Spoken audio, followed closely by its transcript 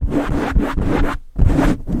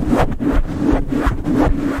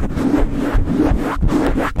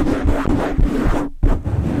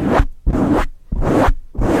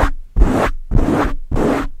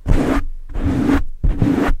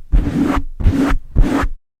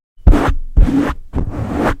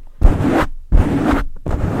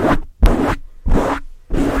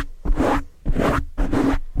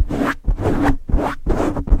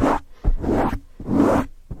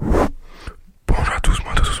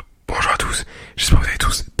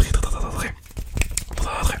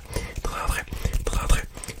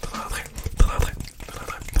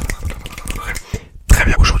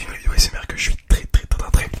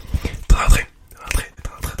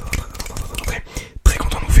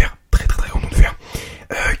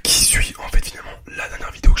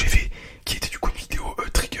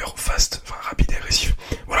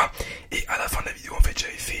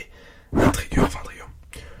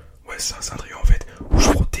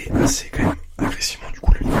casser quand même agressivement du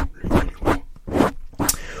coup le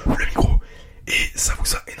micro, et ça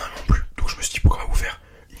vous a énormément plu. Donc je me suis dit pourquoi vous faire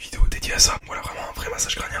une vidéo dédiée à ça. Voilà, vraiment un vrai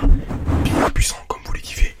massage crânien, bien puissant comme vous les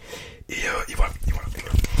kiffez. Et voilà.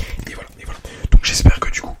 Donc j'espère que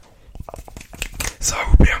du coup ça va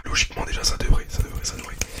vous plaire. Logiquement déjà ça devrait.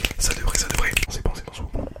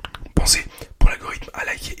 Pensez pour l'algorithme à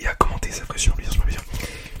liker et à commenter, ça ferait super plaisir.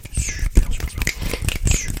 Super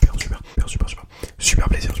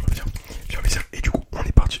plaisir. Et du coup on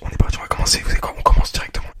est parti, on va commencer. Vous savez quoi, on commence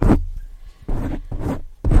directement.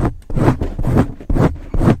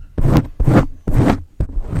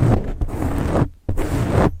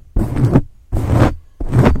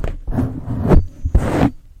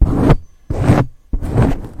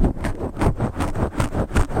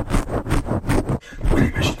 Donc là,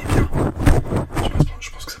 imaginez bien, je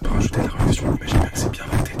pense que ça peut rajouter de la réflexion. Imaginez bien que c'est bien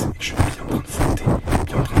votre tête et que je suis bien en train de frotter,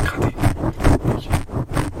 bien en train de gratter.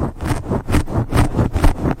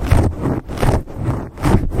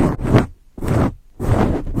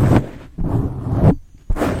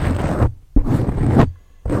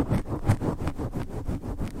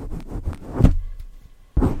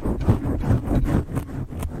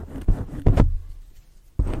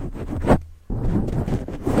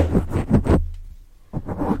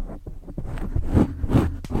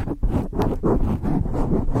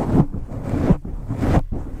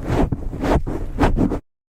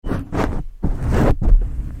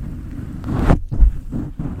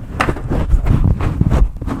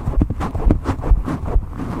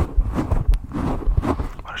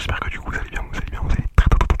 J'espère que du coup vous allez bien, vous allez très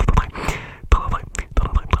bien. Vraiment.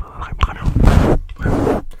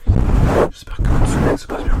 J'espère que votre semaine se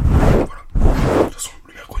passe bien. Voilà. De toute façon,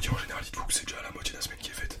 le mercredi en général, dites-vous que c'est déjà la moitié de la semaine qui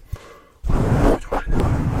est faite. Le mercredi en général,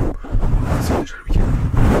 c'est déjà le week-end.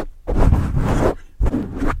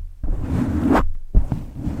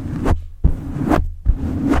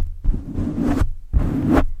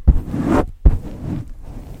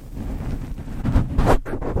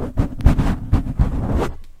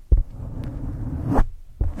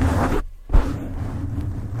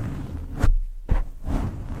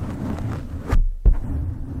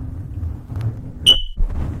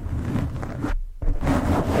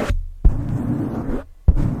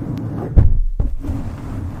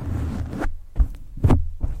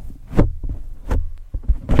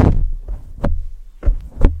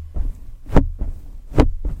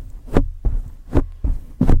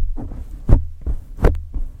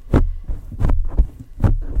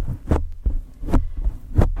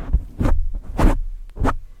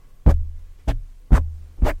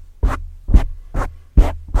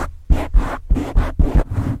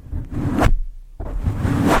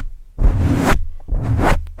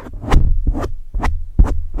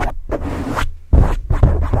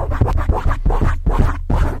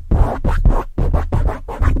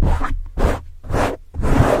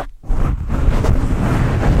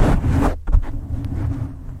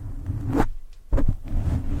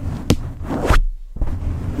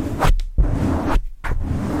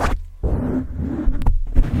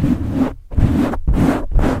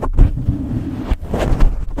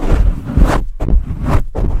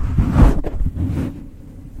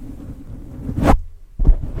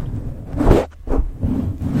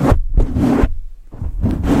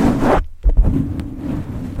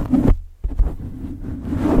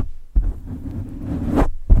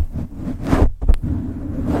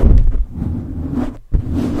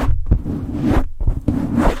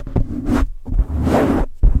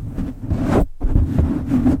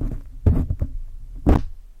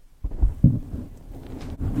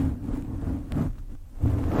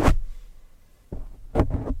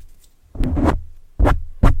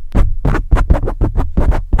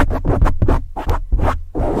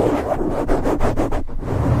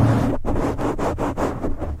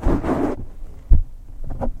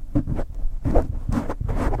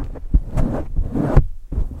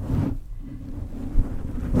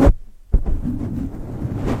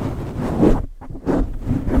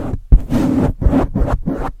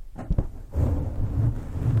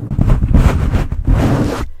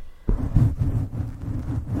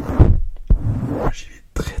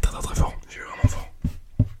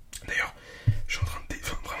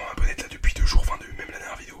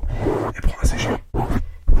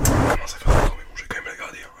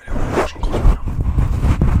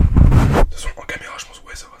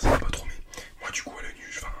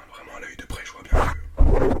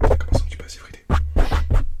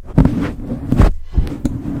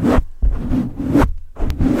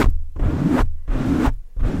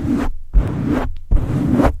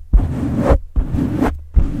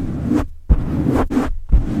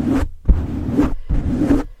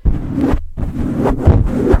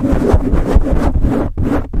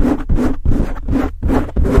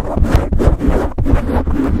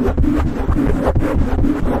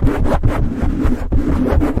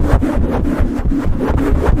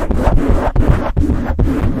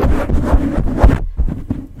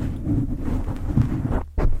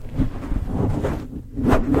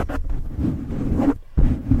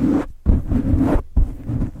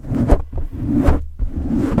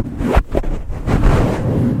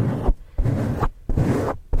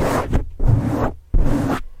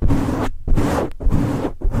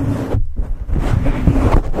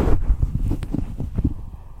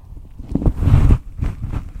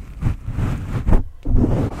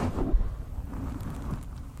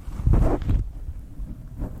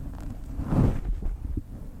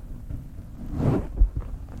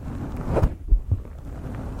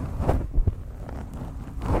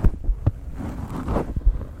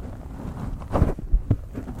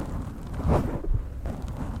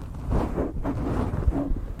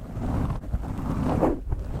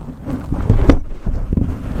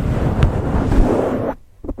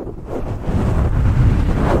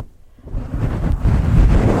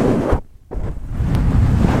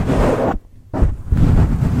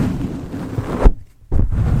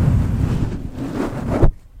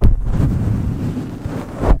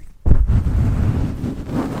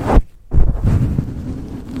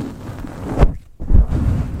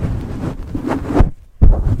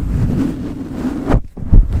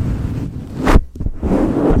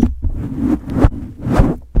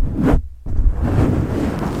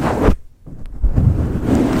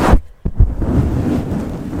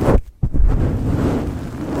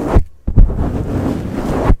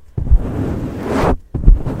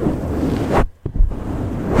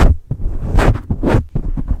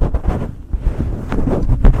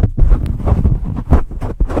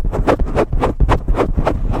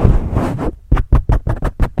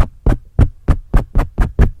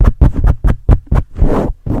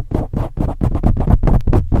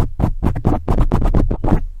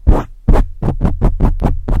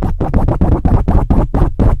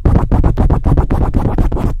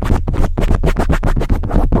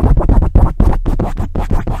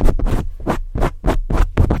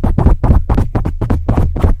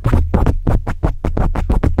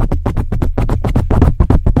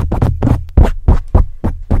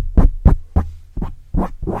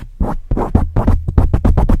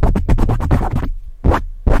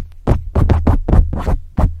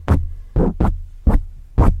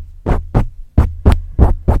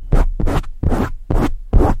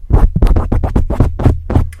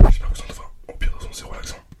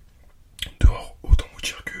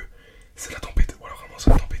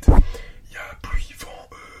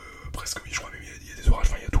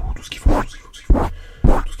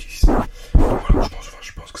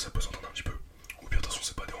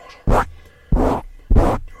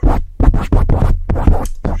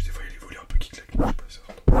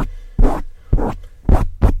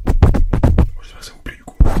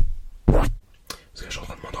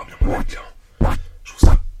 mauvais client.